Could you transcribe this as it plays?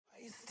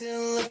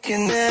Still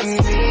looking at me.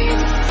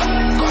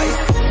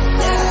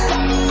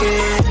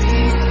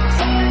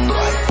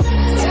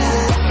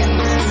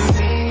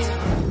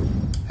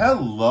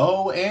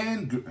 Hello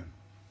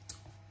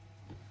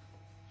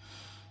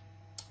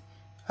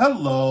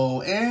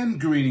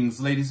and greetings,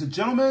 ladies and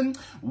gentlemen.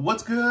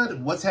 What's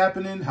good? What's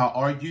happening? How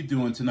are you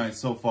doing tonight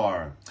so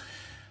far?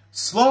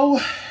 Slow,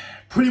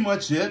 pretty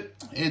much it.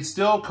 It's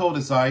still cold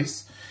as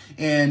ice.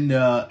 And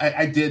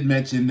I did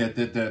mention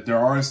that there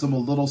are some a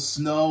little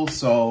snow,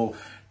 so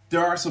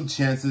there are some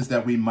chances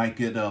that we might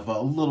get of a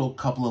little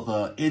couple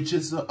of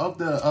inches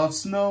of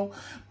snow.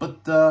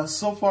 But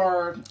so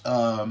far,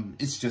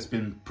 it's just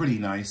been pretty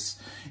nice.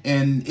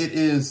 And it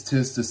is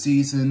 'tis the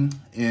season,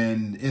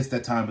 and it's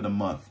that time of the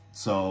month.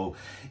 So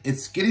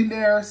it's getting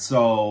there.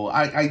 So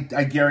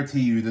I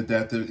guarantee you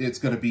that it's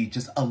going to be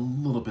just a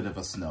little bit of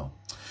a snow.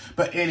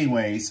 But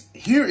anyways,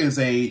 here is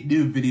a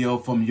new video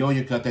from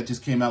Yoyoka that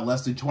just came out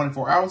less than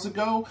 24 hours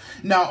ago.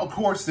 Now, of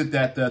course,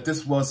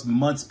 this was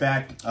months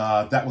back.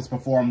 That was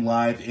performed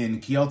live in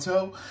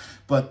Kyoto.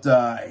 But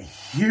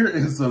here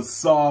is a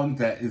song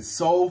that is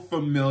so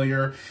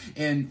familiar.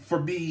 And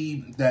for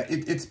me, that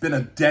it's been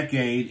a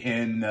decade,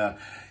 and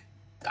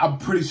I'm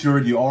pretty sure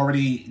you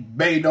already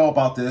may know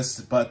about this.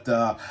 But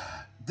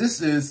this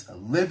is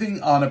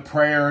Living on a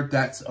Prayer,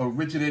 that's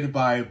originated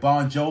by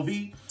Bon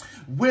Jovi,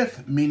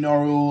 with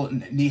Minoru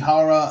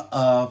Niihara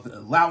of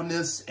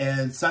Loudness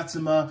and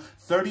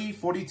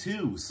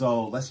SATSUMA3042.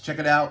 So let's check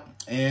it out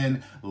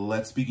and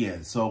let's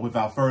begin. So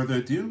without further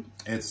ado,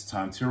 it's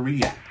time to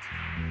react.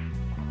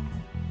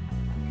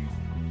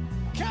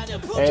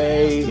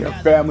 Hey, your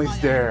family's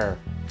there.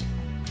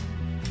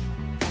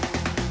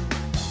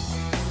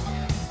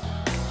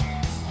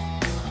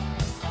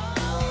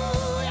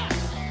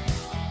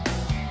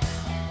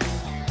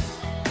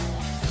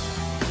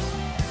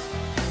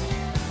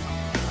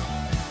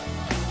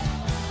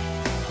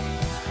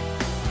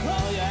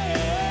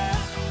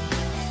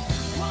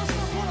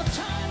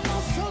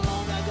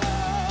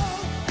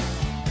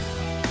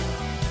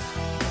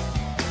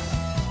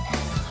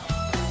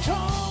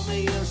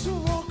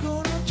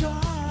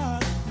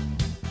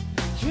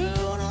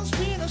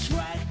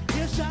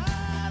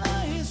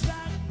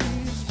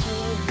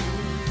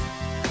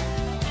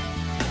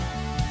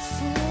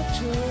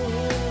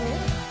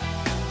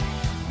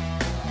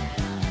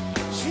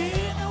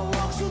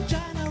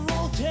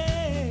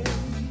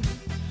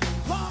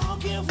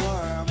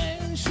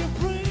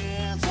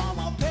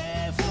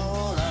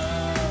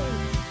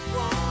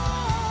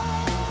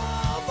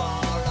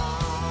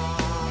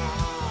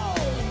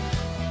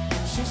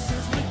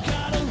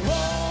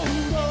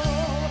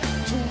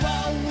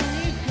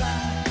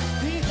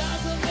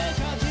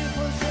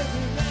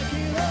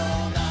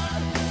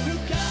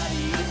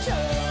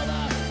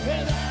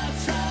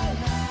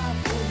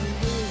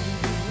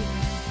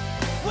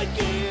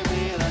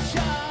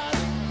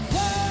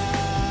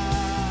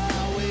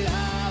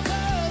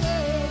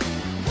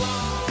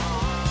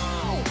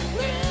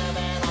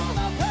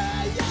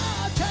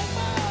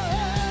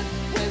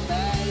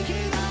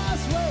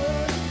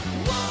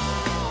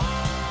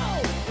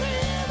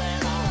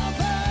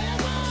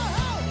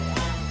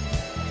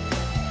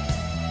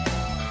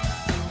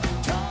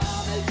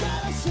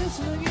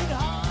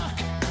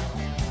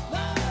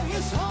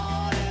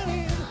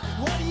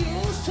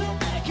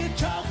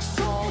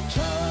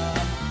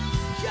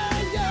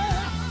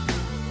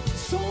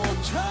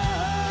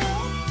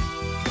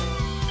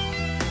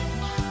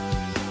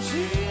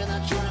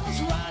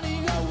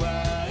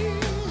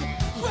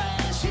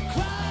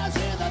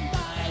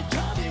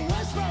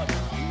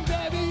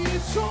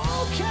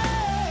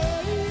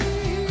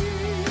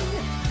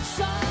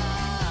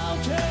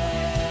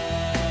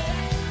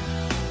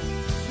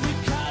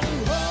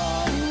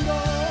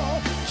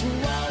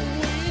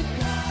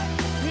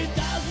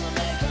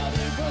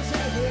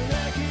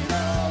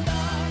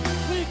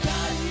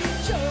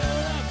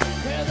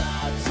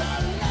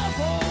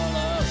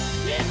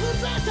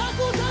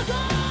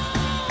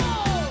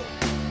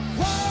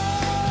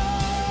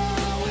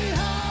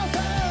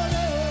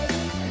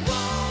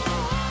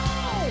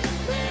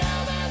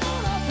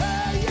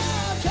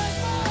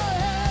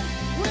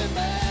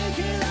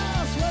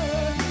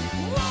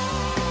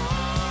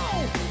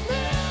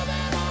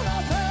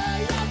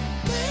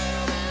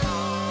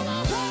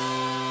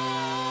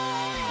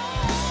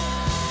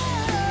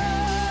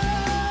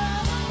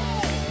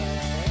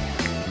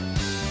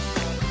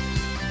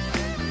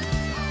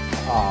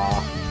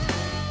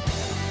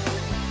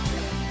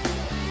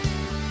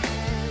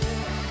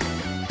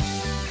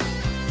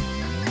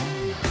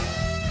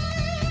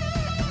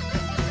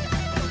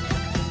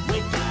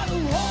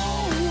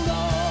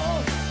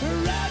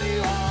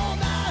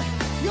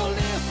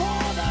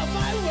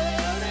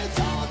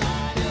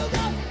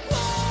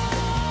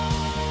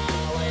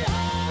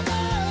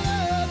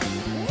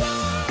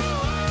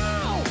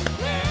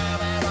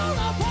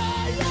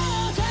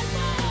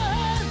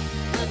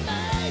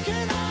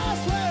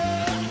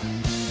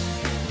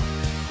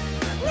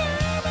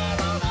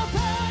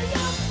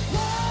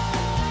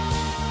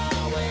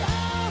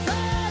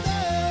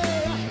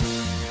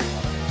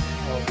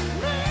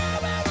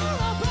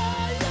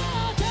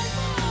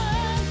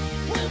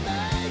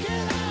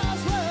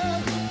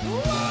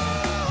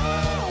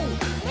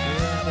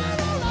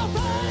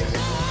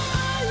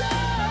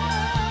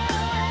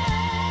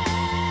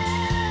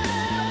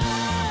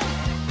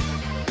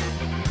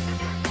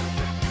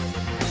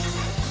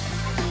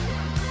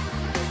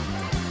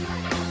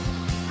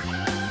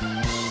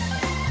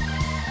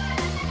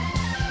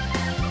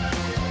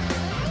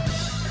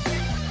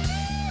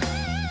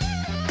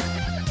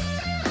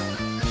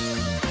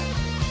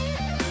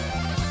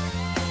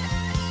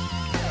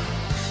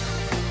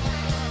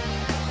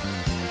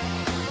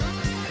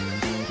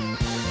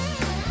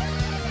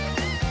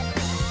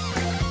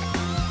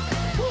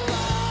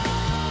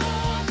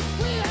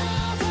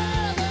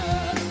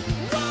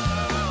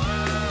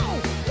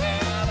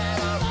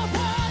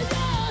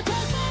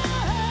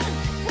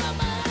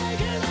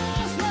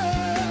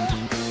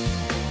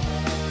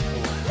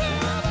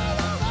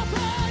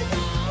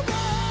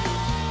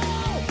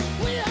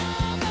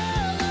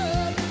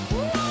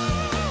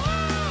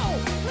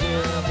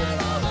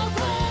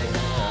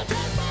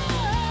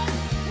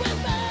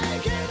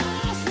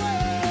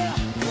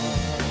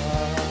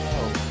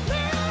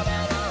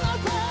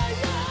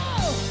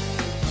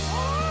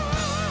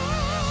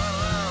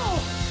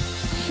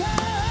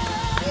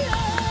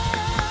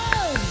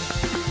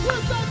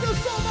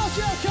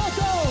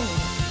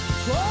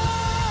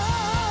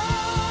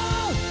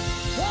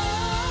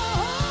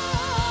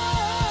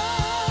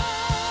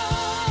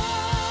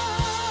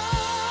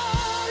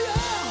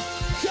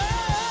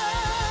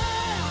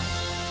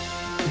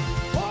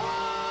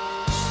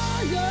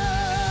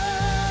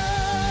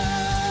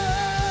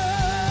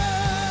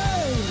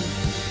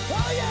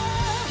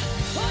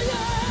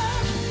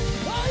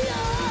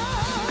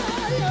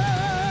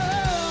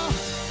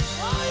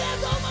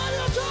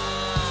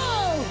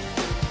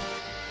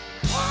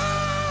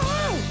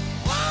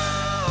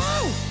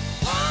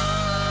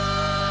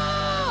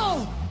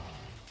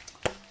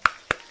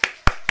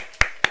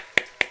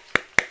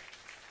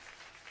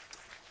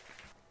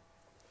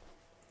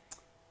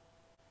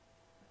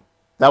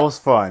 That was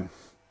fun.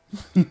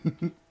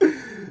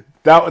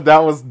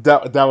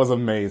 that was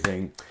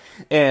amazing.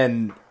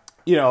 And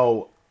you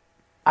know,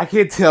 I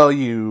can't tell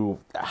you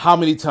how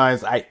many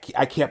times I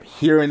kept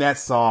hearing that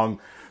song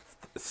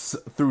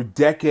through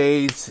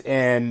decades,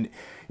 and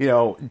you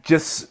know,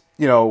 just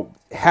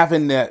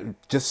having that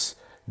just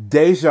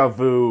deja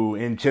vu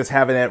and just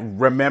having that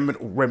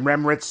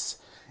remembrance,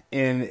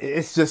 and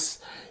it's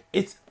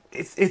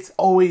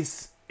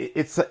always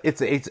it's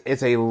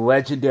a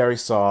legendary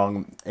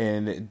song,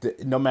 and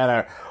no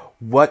matter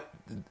what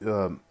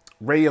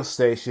radio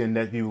station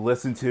that you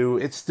listen to,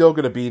 it's still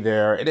gonna be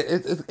there.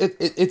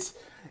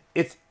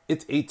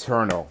 It's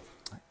eternal,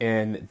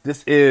 and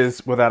this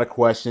is without a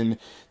question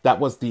that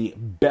was the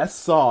best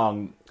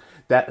song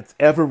that's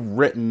ever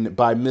written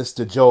by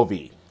Mr.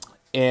 Jovi,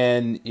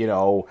 and you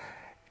know,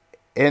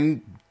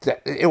 and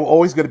it will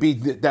always going to be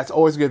that's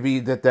always going to be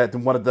that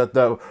one of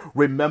the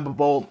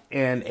rememberable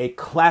and a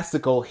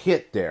classical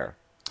hit there.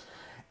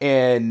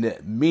 And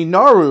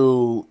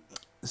Minoru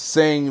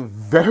sang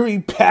very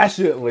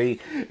passionately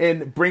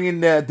and bringing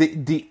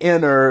the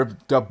inner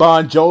the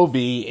Bon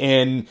Jovi,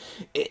 and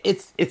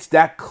it's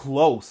that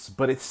close,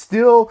 but it's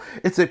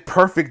a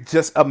perfect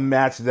just a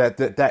match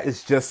that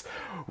is just,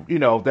 you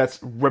know,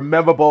 that's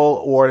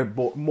rememberable, or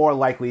more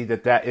likely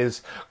that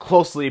is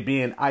closely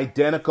being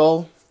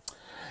identical.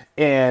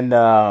 And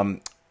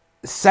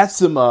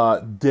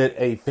Satsuma did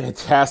a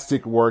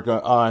fantastic work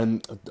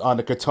on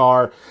the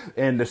guitar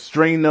and the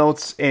string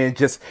notes, and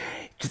just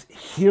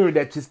hearing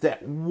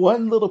that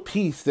one little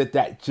piece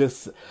that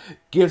just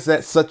gives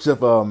that such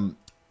of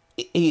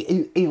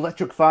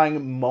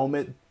electrifying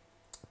moment.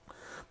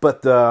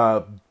 But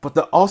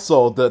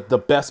also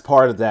the best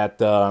part of that,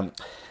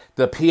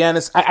 the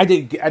pianist, I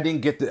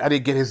didn't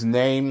get his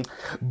name,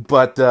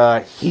 but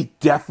he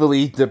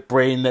definitely did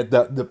bring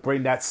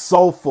that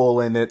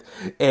soulful in it,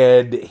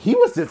 and he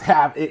was just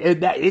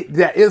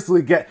that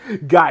instantly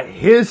got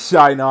his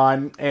shine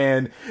on,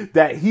 and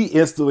that he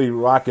instantly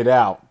rocked it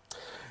out.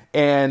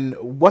 And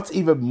what's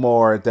even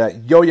more,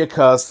 that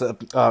Yoyoka's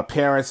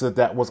parents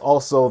that was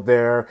also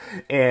there,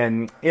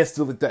 and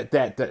instantly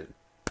that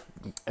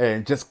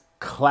and just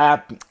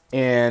clapped,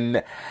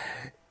 and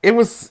it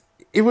was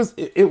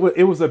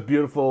a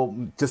beautiful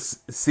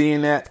just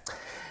seeing that.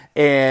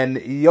 And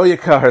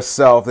Yoyoka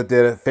herself that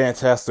did a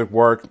fantastic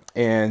work,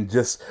 and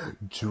just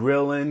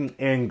drilling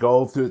and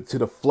go to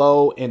the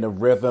flow and the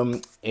rhythm,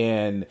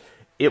 and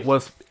it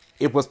was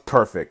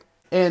perfect.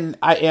 And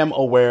I am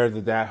aware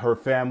that her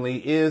family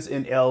is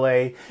in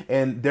LA,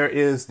 and there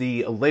is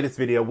the latest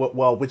video,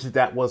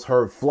 that was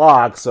her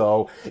vlog.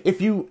 So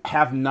if you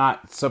have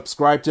not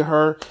subscribed to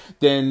her,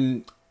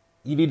 then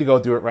you need to go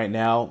do it right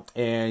now,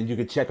 and you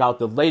can check out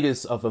the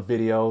latest of the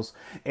videos.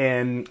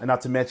 And not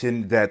to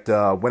mention that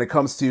when it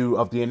comes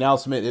to the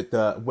announcement,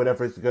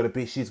 whatever it's going to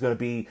be, she's going to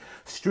be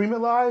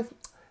streaming live,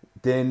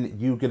 then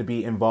you're going to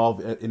be involved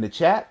in the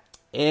chat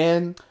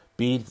and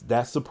be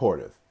that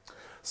supportive.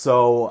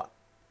 So,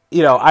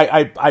 you know,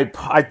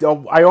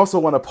 I also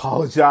want to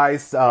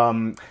apologize.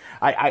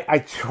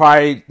 I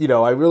tried, you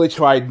know, I really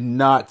tried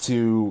not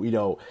to, you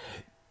know,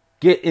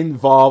 get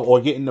involved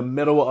or get in the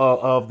middle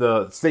of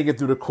the singing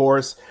through the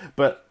chorus.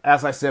 But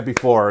as I said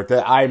before,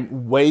 that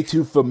I'm way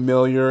too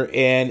familiar,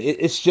 and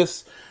it's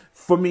just,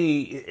 for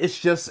me, it's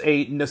just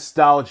a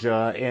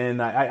nostalgia.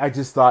 And I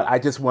just thought I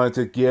just wanted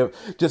to give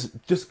it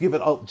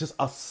just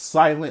a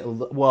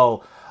silent,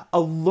 well, a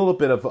little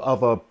bit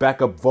of a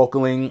backup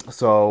vocaling.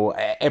 So,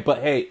 but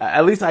hey,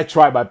 at least I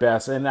tried my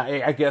best. And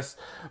I guess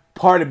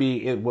part of me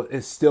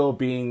is still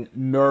being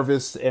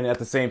nervous, and at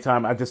the same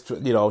time, I just,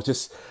 you know,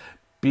 just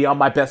be on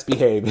my best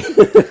behavior.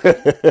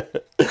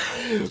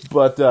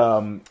 But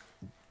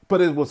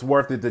it was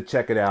worth it to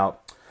check it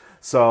out.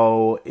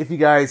 So if you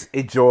guys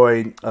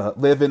enjoyed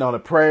Livin on a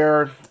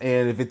Prayer,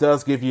 and if it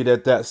does give you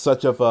that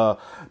such of a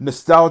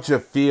nostalgia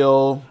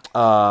feel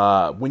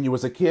when you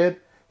was a kid,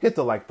 hit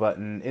the like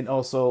button, and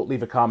also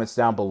leave a comments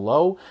down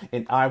below,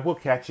 and I will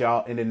catch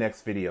y'all in the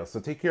next video. So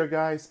take care,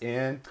 guys,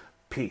 and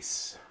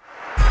peace.